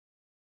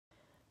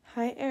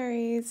Hi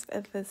Aries,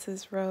 this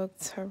is Rogue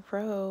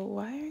Tarot.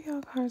 Why are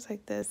y'all cards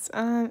like this?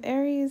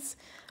 Aries,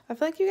 I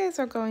feel like you guys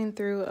are going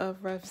through a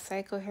rough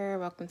cycle here.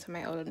 Welcome to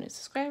my old new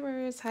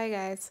subscribers. Hi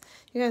guys.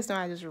 You guys know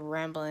I just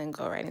ramble and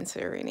go right into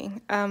the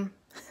reading.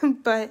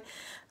 But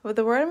with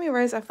the word in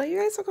reverse, I feel like you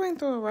guys are going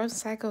through a rough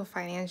cycle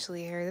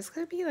financially here. This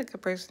could be like a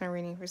personal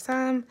reading for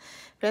some.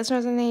 If it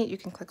doesn't resonate, you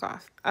can click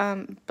off.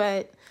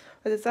 But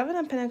with the Seven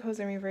of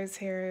Pentacles in reverse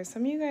here,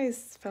 some of you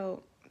guys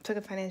took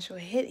a financial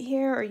hit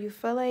here, or you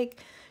feel like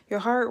your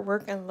hard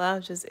work and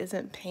love just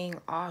isn't paying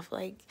off.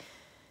 Like,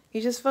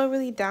 you just feel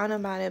really down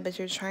about it, but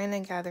you're trying to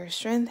gather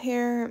strength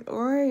here.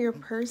 Or your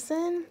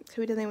person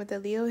could be dealing with the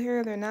Leo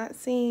here. They're not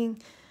seeing,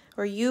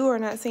 or you are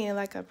not seeing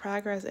like a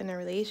progress in a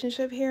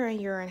relationship here,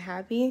 and you're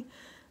unhappy,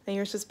 and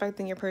you're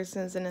suspecting your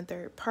person is in a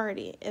third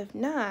party. If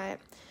not,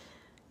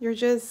 you're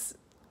just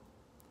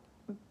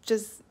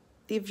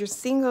if you're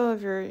single,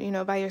 if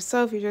you're, by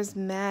yourself, you're just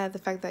mad the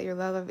fact that your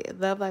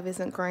love life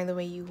isn't growing the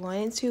way you want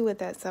it to with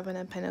that Seven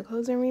of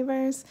Pentacles in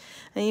reverse.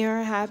 And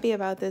you're happy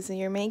about this, and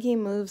you're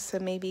making moves to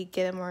maybe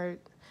get a more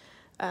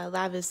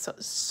lavish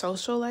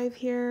social life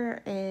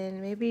here.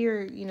 And maybe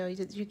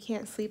you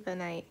can't sleep at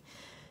night,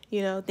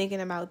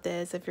 thinking about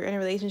this. If you're in a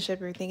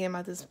relationship, you're thinking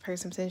about this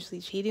person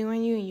potentially cheating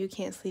on you, and you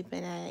can't sleep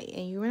at night.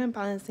 And you want to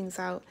balance things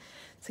out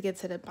to get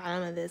to the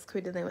bottom of this.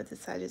 Could be dealing with the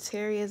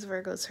Sagittarius,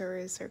 Virgo,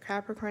 Taurus, or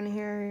Capricorn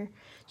here,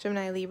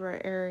 Gemini, Libra,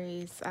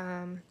 Aries.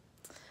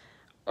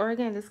 Or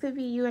again, this could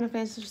be you in a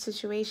financial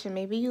situation.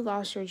 Maybe you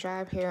lost your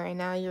job here, and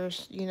now you're,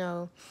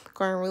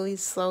 going really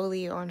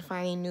slowly on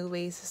finding new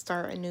ways to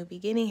start a new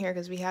beginning here,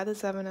 because we have the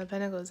Seven of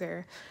Pentacles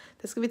there.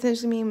 This could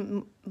potentially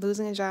mean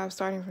losing a job,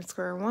 starting from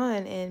square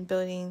one, and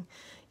building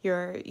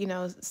your,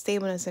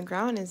 stableness and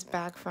groundness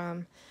back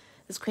from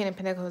this Queen of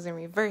Pentacles in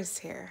reverse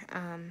here.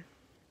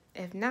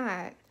 If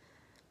not,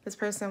 this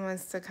person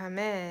wants to come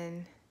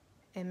in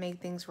and make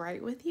things right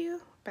with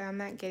you, but I'm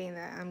not getting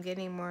that. I'm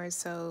getting more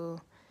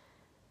so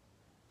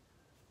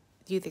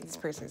you think this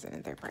person is in a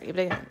third party.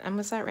 But again, I'm going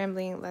to start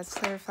rambling. Let's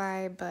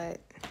clarify,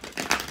 but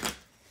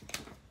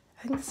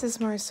I think this is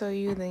more so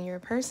you than your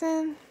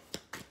person.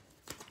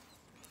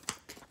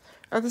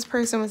 Or this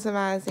person wants to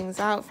balance things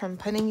out from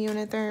putting you in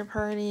a third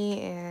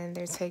party, and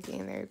they're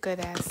taking their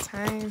good ass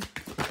time.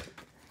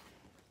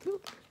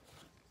 Ooh.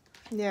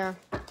 Yeah.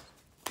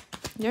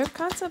 You're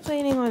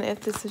contemplating on if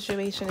this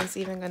situation is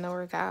even going to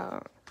work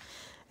out.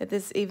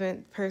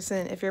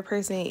 If your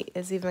person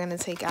is even going to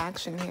take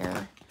action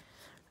here.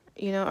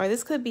 Or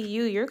this could be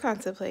you. You're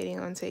contemplating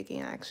on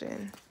taking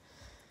action.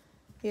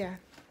 Yeah.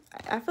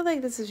 I feel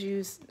like this is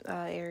you,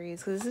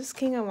 Aries, because this is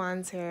King of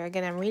Wands here.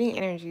 Again, I'm reading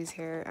energies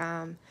here.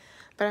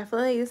 But I feel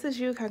like this is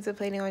you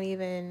contemplating on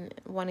even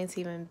wanting to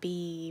even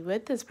be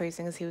with this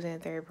person because he was in a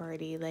third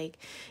party. Like,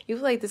 you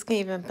feel like this can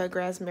even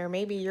progress, or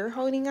maybe you're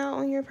holding out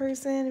on your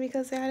person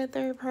because they had a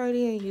third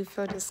party and you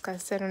feel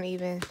disgusted on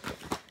even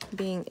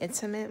being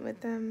intimate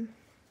with them.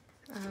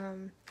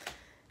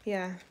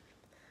 Yeah.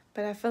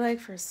 But I feel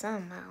like for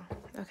some, wow,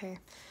 okay.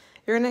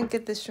 You're going to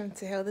get the strength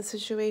to heal the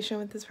situation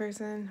with this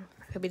person.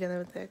 Could be dealing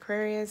with the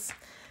Aquarius.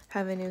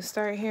 Have a new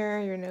start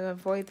here. You're going to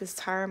avoid this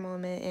tired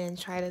moment and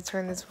try to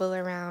turn this wheel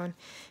around,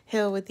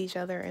 heal with each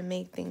other, and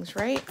make things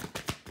right.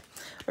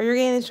 Or you're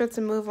getting the strength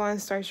to move on,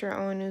 start your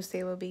own new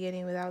stable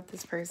beginning without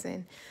this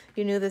person.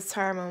 You knew this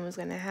tired moment was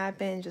going to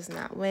happen, just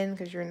not win,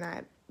 because you're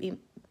not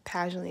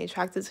passionately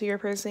attracted to your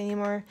person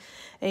anymore.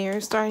 And you're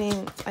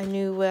starting a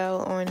new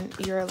wheel on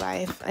your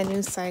life, a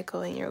new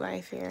cycle in your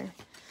life here.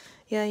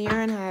 Yeah, you're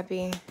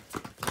unhappy.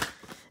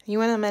 You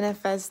want to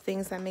manifest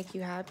things that make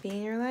you happy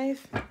in your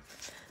life.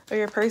 Or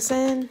your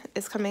person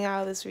is coming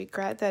out of this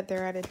regret that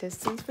they're at a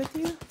distance with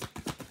you.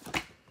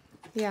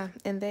 Yeah,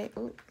 and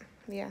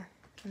and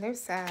they're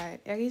sad.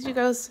 I guess you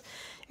guys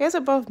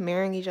are both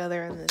mirroring each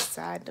other in the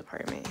sad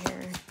department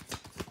here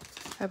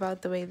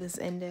about the way this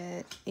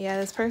ended. Yeah,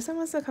 this person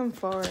wants to come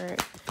forward.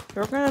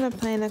 You're working on a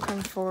plan to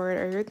come forward,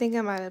 or you're thinking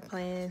about a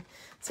plan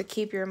to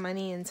keep your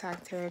money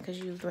intact here because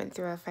you went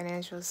through a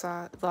financial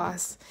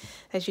loss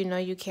that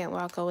you can't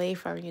walk away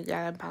from. You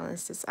gotta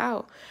balance this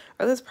out.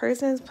 Or this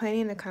person is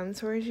planning to come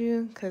towards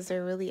you because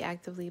they're really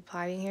actively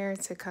plotting here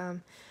to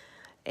come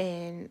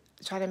and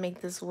try to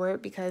make this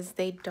work because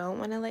they don't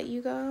want to let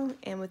you go.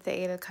 And with the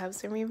Eight of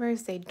Cups in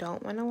reverse, they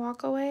don't want to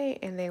walk away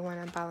and they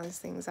want to balance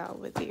things out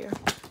with you.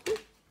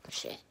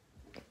 Shit.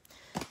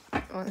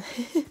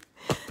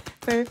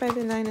 Clarify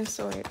the Nine of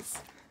Swords.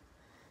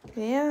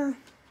 Yeah.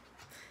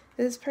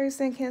 This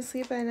person can't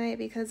sleep at night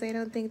because they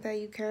don't think that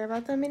you care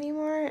about them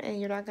anymore,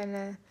 and you don't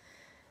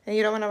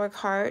want to work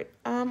hard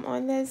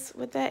on this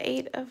with that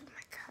Eight of, oh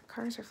my God,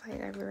 cards are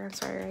flying everywhere. I'm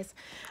sorry, guys.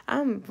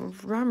 I'm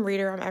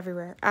reader. I'm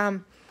everywhere.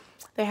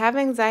 They have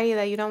anxiety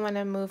that you don't want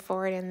to move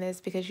forward in this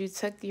because you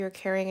took your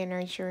caring and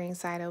nurturing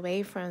side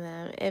away from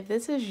them. If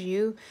this is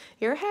you,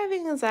 you're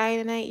having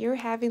anxiety tonight. You're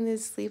having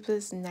these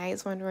sleepless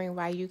nights wondering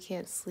why you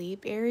can't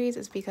sleep, Aries.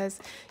 It's because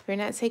you're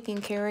not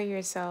taking care of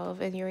yourself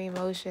and your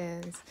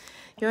emotions.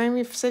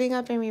 You're sitting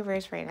up in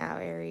reverse right now,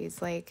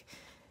 Aries. Like,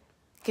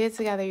 Get it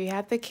together. You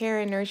have to care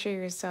and nurture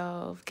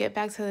yourself. Get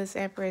back to this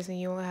Empress and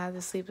you won't have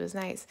the sleepless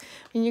nights.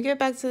 When you get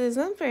back to this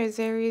Empress,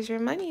 Aries, your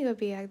money will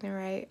be acting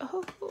right.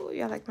 Oh,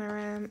 y'all like my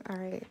rhyme? All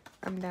right,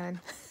 I'm done.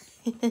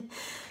 All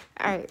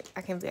right,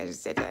 I can't believe I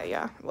just did that,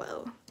 y'all.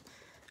 Whoa.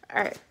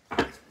 All right.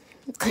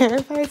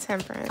 Clarify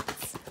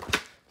temperance.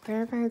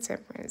 Clarify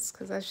temperance,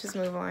 because let's just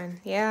move on.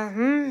 Yeah.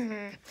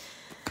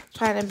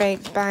 Trying to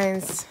break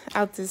binds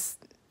out this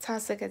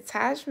toxic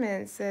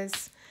attachment,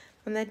 says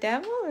when the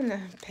devil and the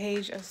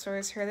page of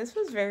swords here, this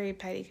was very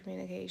petty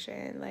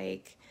communication.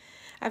 Like,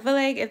 I feel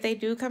like if they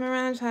do come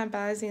around trying to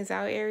balance things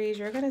out, Aries,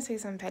 you're going to say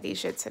some petty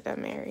shit to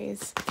them,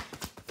 Aries.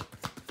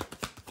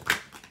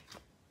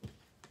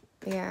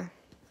 Yeah.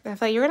 I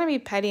feel like you're going to be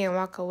petty and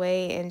walk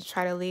away and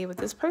try to leave, but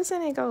this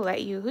person ain't going to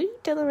let you. Who you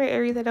dealing with,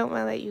 Aries, that don't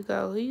want to let you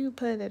go? Who you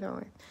putting it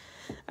on?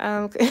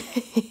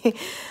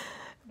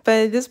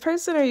 But this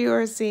person or you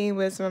are seeing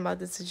wisdom about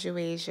the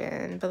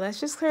situation. But let's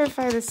just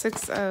clarify the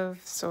Six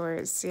of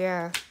Swords.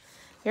 Yeah.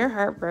 You're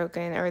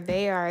heartbroken, or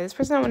they are. This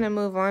person don't want to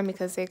move on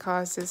because they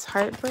caused this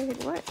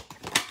heartbreak. What?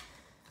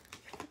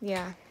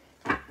 Yeah.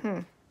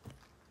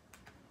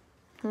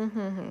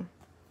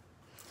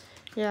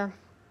 Yeah.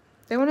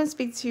 They want to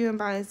speak to you and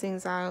balance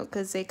things out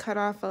because they cut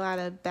off a lot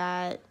of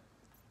bad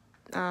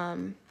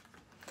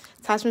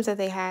attachments that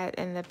they had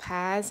in the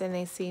past, and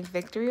they see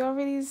victory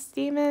over these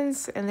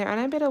demons, and they're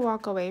unable to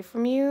walk away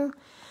from you,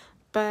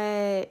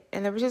 and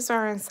they just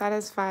are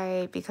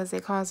unsatisfied because they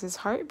caused this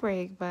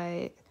heartbreak,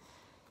 but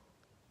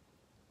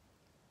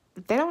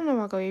they don't want to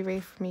walk away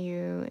from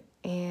you,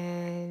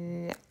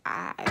 and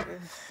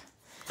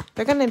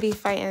they're going to be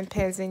fighting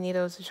pins and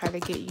needles to try to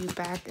get you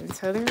back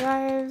into their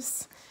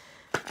lives,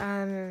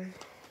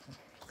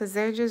 because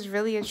they're just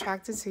really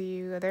attracted to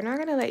you. They're not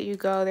going to let you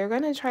go. They're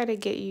going to try to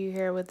get you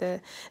here with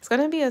it's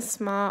going to be a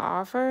small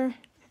offer.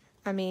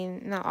 I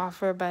mean, not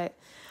offer, but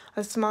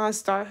a small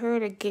start here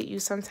to get you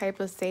some type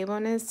of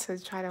stableness to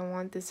try to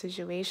want the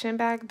situation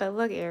back. But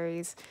look,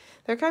 Aries,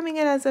 they're coming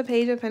in as a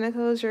Page of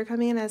Pentacles. You're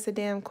coming in as the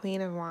damn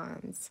Queen of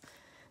Wands.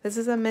 This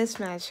is a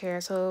mismatch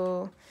here.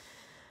 So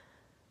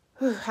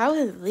I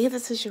would leave the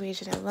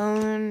situation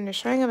alone. They're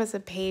showing up as a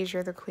page.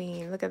 You're the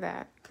queen. Look at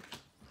that.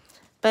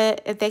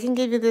 But if they can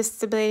give you this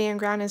stability and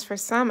groundness for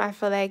some, I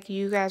feel like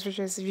you guys are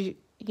just,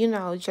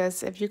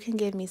 just if you can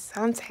give me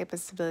some type of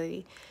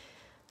stability,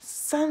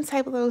 some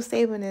type of little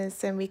stableness,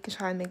 then we can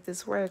try and make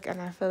this work.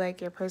 And I feel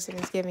like your person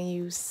is giving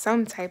you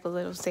some type of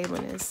little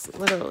stableness,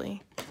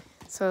 literally.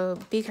 So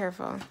be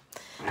careful.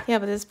 Yeah,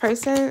 but this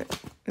person,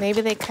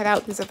 maybe they cut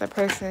out this other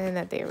person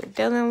that they were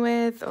dealing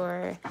with,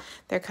 or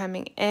they're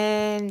coming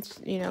in,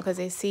 because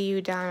they see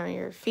you down on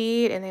your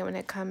feet and they want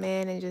to come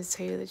in and just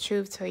tell you the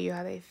truth, tell you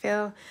how they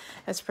feel,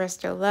 express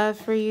their love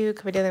for you.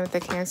 Could be dealing with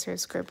the Cancer,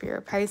 Scorpio,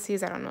 or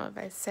Pisces. I don't know if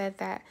I said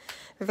that.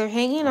 But they're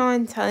hanging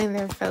on, telling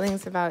their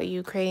feelings about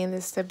you, creating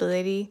this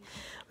stability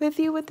with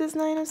you with this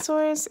Nine of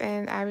Swords.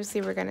 And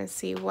obviously we're going to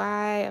see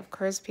why, of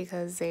course,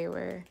 because they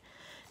were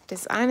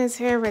dishonest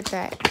here with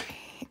that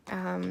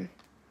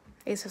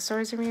Ace of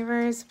Swords in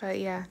reverse. But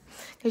yeah,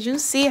 because you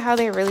see how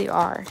they really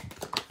are,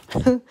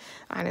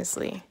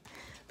 honestly.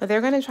 But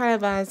they're going to try to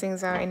balance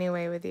things out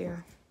anyway with you.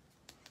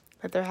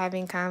 But they're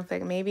having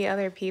conflict. Maybe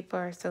other people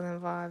are still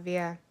involved.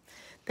 Yeah.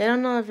 They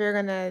don't know if you're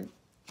going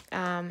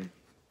to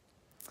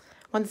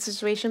want the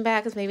situation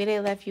back, because maybe they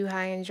left you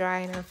high and dry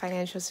in a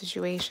financial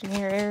situation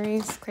here,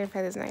 Aries.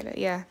 Clarify this night.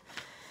 Yeah.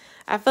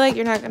 I feel like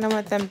you're not going to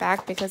want them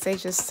back because they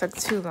just took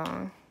too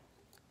long.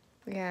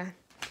 Yeah.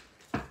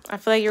 I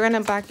feel like you're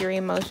going to block your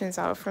emotions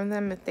out from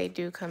them if they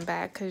do come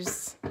back.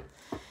 Because,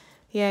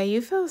 yeah,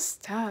 you feel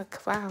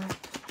stuck. Wow.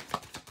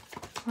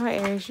 Wow,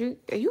 Aries, you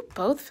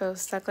both feel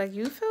stuck. Like,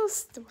 you feel...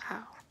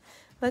 Wow.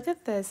 Look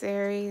at this,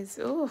 Aries.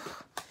 Ooh.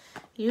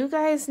 You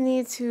guys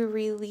need to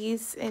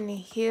release and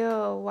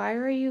heal. Why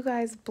are you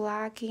guys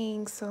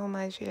blocking so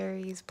much,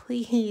 Aries?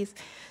 Please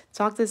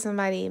talk to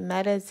somebody.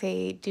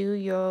 Meditate. Do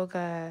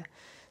yoga.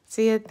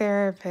 See a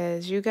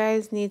therapist. You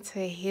guys need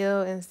to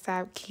heal and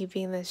stop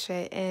keeping the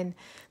shit in.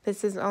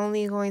 This is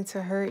only going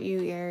to hurt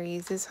you,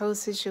 Aries. This whole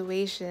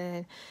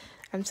situation,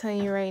 I'm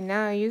telling you right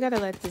now, you got to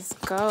let this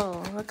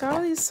go. Look at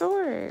all these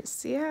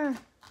swords. Yeah.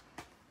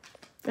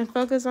 And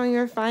focus on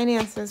your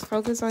finances.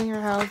 Focus on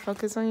your health.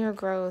 Focus on your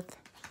growth.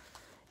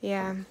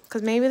 Yeah.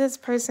 Because maybe this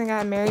person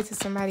got married to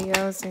somebody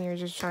else and you're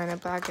just trying to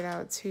block it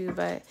out too.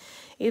 But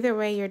either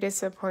way, you're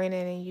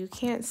disappointed and you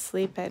can't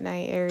sleep at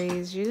night,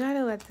 Aries. You got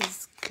to let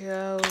this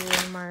go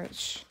in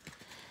March.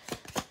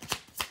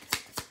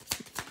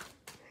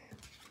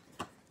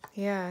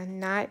 Yeah,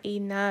 not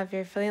enough.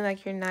 You're feeling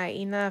like you're not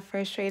enough.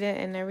 Frustrated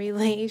in a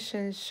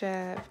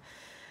relationship.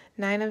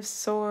 Nine of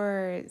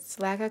Swords.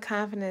 Lack of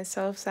confidence.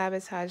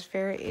 Self-sabotage.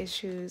 Fear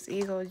issues.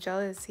 Ego.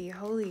 Jealousy.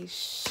 Holy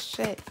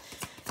shit,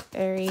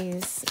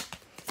 Aries.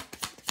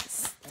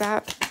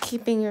 Stop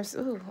keeping your...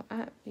 Ooh,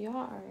 y'all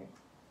are...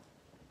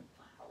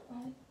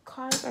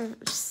 Cards are...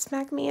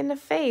 Smack me in the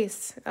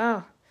face.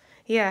 Oh,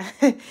 yeah.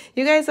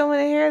 You guys don't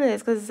want to hear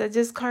this because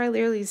this card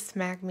literally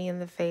smacked me in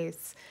the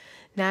face.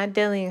 not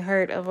dealing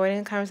hurt,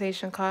 avoiding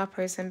conversation, call a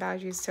person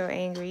about you still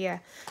angry. Yeah.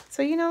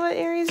 So you know what,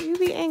 Aries, you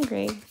be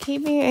angry.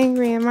 Keep being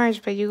angry in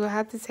March, but you will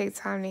have to take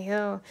time to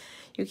heal.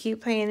 You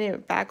keep playing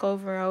it back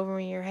over and over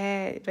in your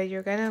head, but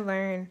you're going to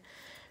learn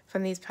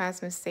from these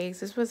past mistakes.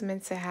 This was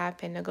meant to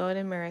happen. The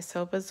golden mirror,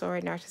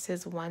 self-absorbed,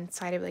 narcissist,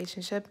 one-sided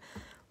relationship,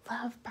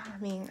 love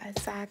bombing.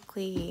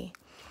 Exactly.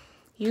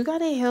 You got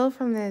to heal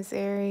from this,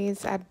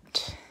 Aries.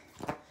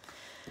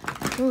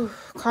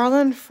 Call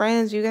on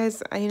friends. You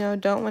guys,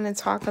 don't want to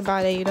talk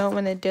about it. You don't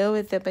want to deal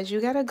with it, but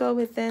you got to go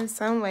within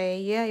some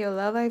way. Yeah, your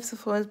love life's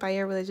influenced by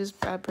your religious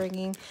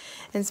upbringing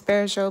and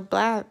spiritual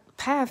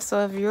path.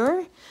 So if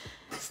you're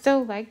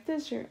still like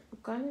this, you're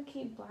going to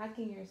keep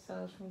blocking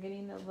yourself from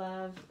getting the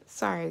love.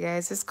 Sorry,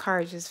 guys, this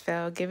card just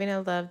fell. Giving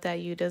the love that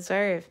you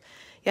deserve.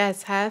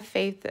 Yes, have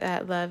faith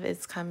that love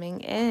is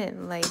coming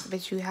in.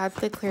 But you have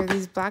to clear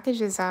these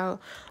blockages out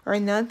or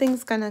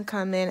nothing's going to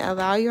come in.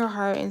 Allow your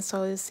heart and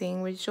soul to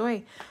sing with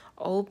joy.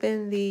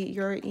 Open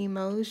your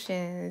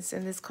emotions.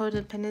 And this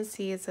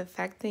codependency is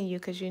affecting you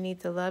because you need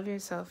to love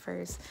yourself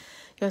first.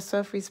 Your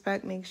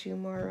self-respect makes you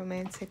more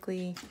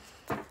romantically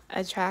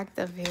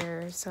attractive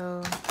here.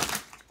 So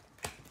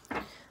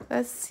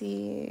let's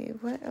see.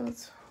 What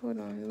else? Hold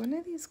on. One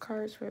of these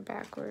cards were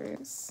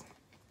backwards.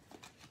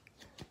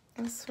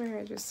 I swear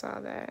I just saw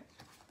that.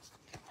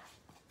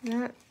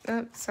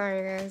 Oh,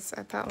 sorry guys.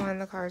 I thought one of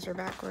the cards were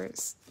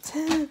backwards.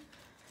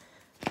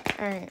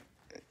 Alright.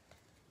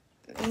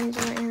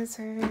 Angel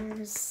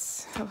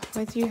answers.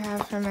 What do you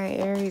have for my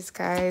Aries,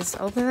 guys?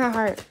 Open the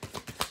heart.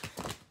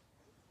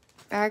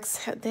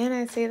 Didn't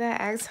I say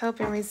that? Ask help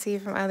and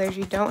receive from others.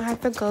 You don't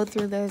have to go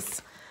through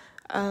this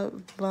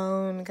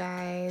alone,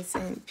 guys.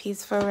 And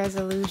peaceful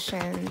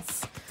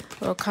resolutions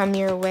will come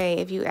your way.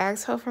 If you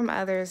ask help from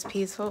others,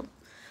 peaceful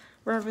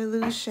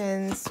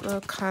revolutions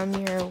will come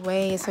your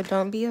way. So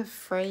don't be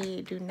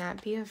afraid. Do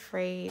not be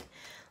afraid.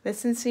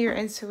 Listen to your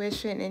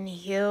intuition and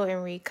heal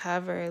and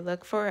recover.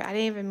 Look for it. I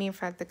didn't even mean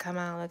for it to come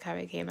out. Look how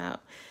it came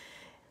out.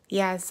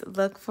 Yes,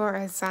 look for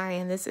a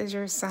sign. This is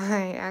your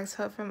sign. Ask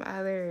help from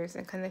others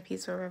and come to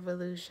peaceful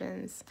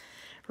revolutions.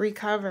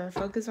 Recover.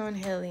 Focus on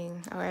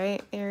healing. All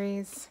right,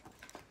 Aries?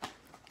 I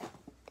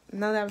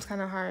know that was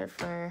kind of hard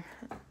for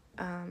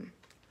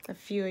a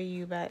few of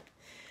you, but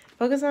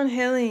focus on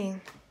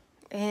healing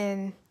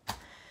and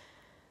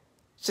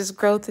just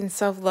growth and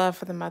self-love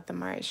for the month of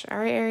March. All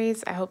right,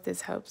 Aries, I hope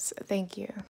this helps. Thank you.